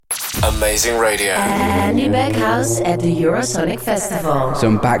Amazing radio. Andy Backhouse at the Eurosonic Festival. So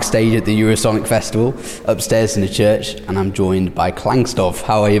I'm backstage at the Eurosonic Festival, upstairs in the church, and I'm joined by Klangstof.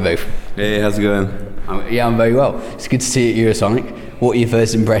 How are you both? Hey, how's it going? Yeah, I'm very well. It's good to see you at Eurosonic. What are your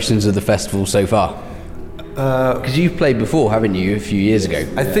first impressions of the festival so far? Because you've played before, haven't you, a few years ago?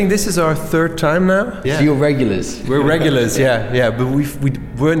 I think this is our third time now. Yeah. So you're regulars? We're regulars, yeah. But we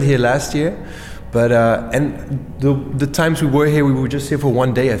weren't here last year. But and the times we were here, we were just here for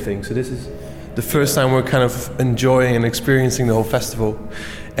one day, I think. So this is the first time we're kind of enjoying and experiencing the whole festival.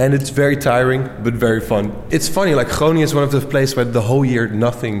 And it's very tiring, but very fun. It's funny, like Groningen is one of those places where the whole year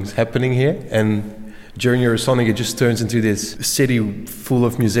nothing's happening here. And during Eurosonic, it just turns into this city full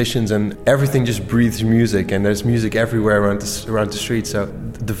of musicians, and everything just breathes music, and there's music everywhere around the street. So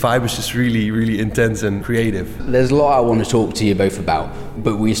the vibe is just really, really intense and creative. There's a lot I want to talk to you both about,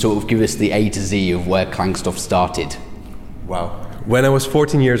 but will you sort of give us the A to Z of where Klangstof started? Wow. When I was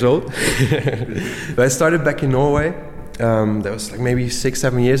 14 years old, I started back in Norway. That was like maybe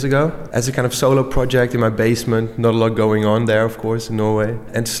 6-7 years ago, as a kind of solo project in my basement. Not a lot going on there, of course, in Norway.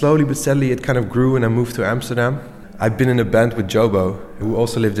 And slowly but steadily it kind of grew, and I moved to Amsterdam. I've been in a band with Jobo, who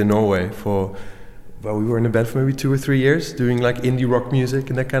also lived in Norway we were in a band for maybe 2 or 3 years, doing like indie rock music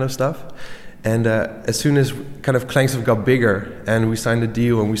and that kind of stuff. And as soon as kind of Klangstof got bigger and we signed a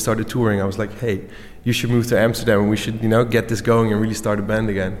deal and we started touring, I was like, hey, you should move to Amsterdam and we should, get this going and really start a band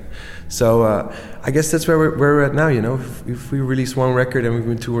again. So I guess that's where we're at now, If we release one record, and we've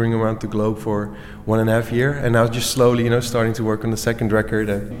been touring around the globe for 1.5 years, and now just slowly, starting to work on the second record.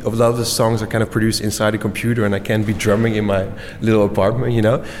 And a lot of the songs are kind of produced inside a computer, and I can't be drumming in my little apartment,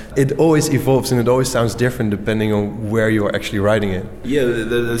 It always evolves and it always sounds different depending on where you're actually writing it. Yeah,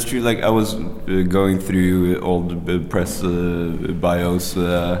 that's true. Like I was going through old press bios,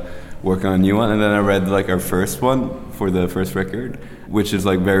 working on a new one, and then I read like our first one for the first record, which is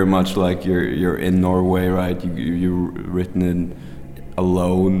like very much like you're in Norway, right? You're written in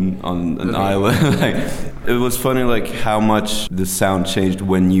alone on an island. Like, it was funny like how much the sound changed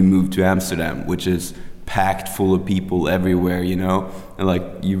when you moved to Amsterdam, which is packed full of people everywhere, and like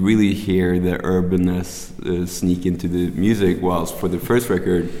you really hear the urbanness sneak into the music, whilst for the first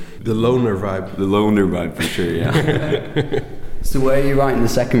record, the loner vibe for sure. Yeah. So where are you writing the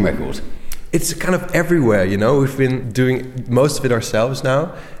second record? It's kind of everywhere, We've been doing most of it ourselves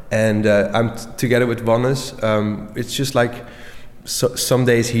now, and I'm together with Wannes. It's just like some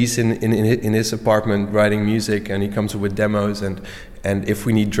days he's in his apartment writing music, and he comes up with demos, and if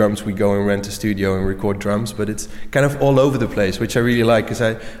we need drums, we go and rent a studio and record drums. But it's kind of all over the place, which I really like, because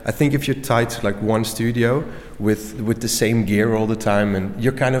I think if you're tied to like one studio with the same gear all the time, and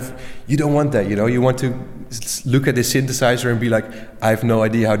you don't want that, You want to look at the synthesizer and be like, I have no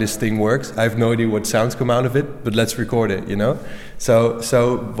idea how this thing works. I have no idea what sounds come out of it, but let's record it,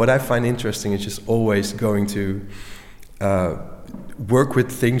 So what I find interesting is just always going to work with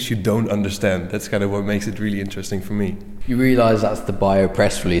things you don't understand. That's kind of what makes it really interesting for me. You realise that's the bio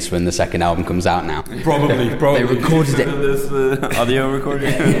press release when the second album comes out now? Probably. They recorded it. This audio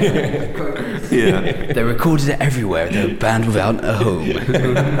recording? Yeah. They recorded it everywhere. They're a band without a home.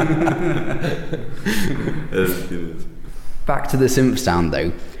 Back to the synth sound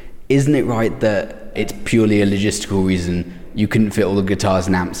though. Isn't it right that it's purely a logistical reason you couldn't fit all the guitars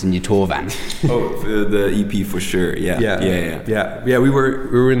and amps in your tour van? The EP for sure. Yeah. We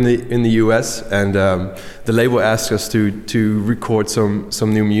were in the US, and the label asked us to record some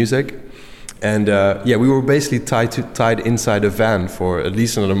new music, and we were basically tied inside a van for at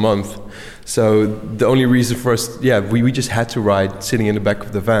least another month. So the only reason for us, we just had to ride sitting in the back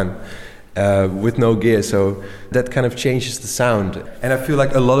of the van. With no gear, so that kind of changes the sound. And I feel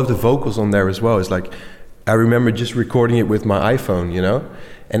like a lot of the vocals on there as well is like, I remember just recording it with my iPhone,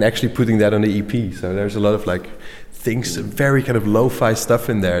 and actually putting that on the EP. So there's a lot of like things, very kind of lo-fi stuff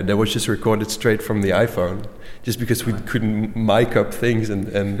in there that was just recorded straight from the iPhone, just because we couldn't mic up things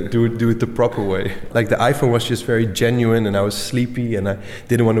and do it the proper way. Like the iPhone was just very genuine, and I was sleepy and I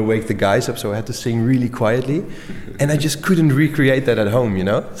didn't want to wake the guys up, so I had to sing really quietly, and I just couldn't recreate that at home,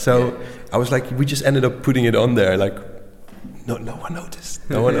 So I was like, we just ended up putting it on there, like no one noticed.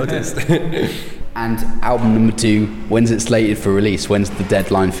 No one noticed. And album number 2, when's it slated for release? When's the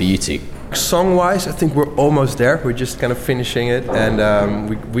deadline for you two? Song-wise, I think we're almost there. We're just kind of finishing it, and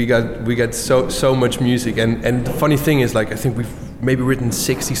we got so much music. And the funny thing is, like, I think we've maybe written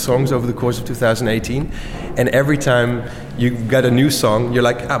 60 songs over the course of 2018. And every time you got a new song, you're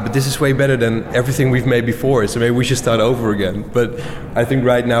like, but this is way better than everything we've made before. So maybe we should start over again. But I think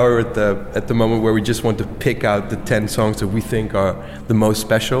right now we're at the moment where we just want to pick out the 10 songs that we think are the most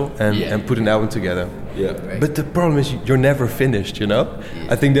special and put an album together. Yeah. Right. But the problem is you're never finished, you know?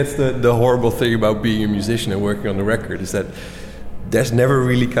 Yeah. I think that's the horrible thing about being a musician and working on the record is that there's never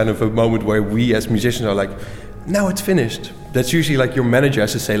really kind of a moment where we as musicians are like, now it's finished. That's usually like your manager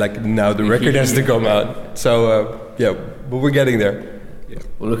has to say like, now the record has to come out. So but we're getting there. Yeah.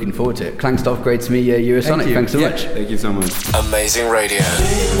 Well, looking forward to it. Klangstof, great to meet you, Eurosonic. you. Thanks so Yeah. much. Thank you so much. Amazing radio.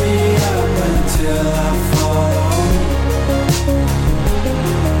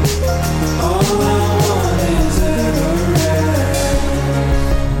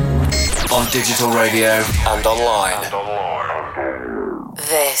 On digital radio and online.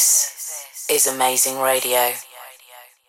 This is Amazing Radio.